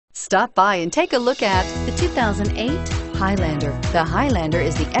Stop by and take a look at the 2008 Highlander. The Highlander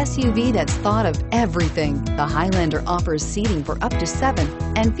is the SUV that's thought of everything. The Highlander offers seating for up to 7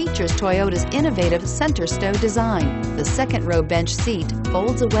 and features Toyota's innovative center stow design. The second row bench seat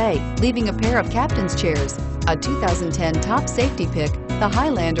folds away, leaving a pair of captain's chairs. A 2010 top safety pick, the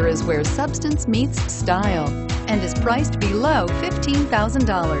Highlander is where substance meets style and is priced below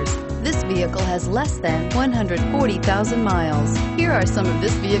 $15,000. This vehicle has less than 140,000 miles. Here are some of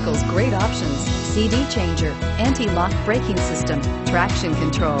this vehicle's great options: CD changer, anti-lock braking system, traction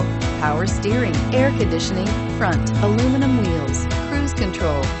control, power steering, air conditioning, front aluminum wheels, cruise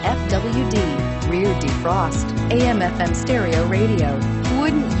control, FWD, rear defrost, AM/FM stereo radio.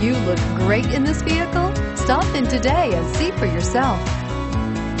 Wouldn't you look great in this vehicle? Stop in today and see for yourself.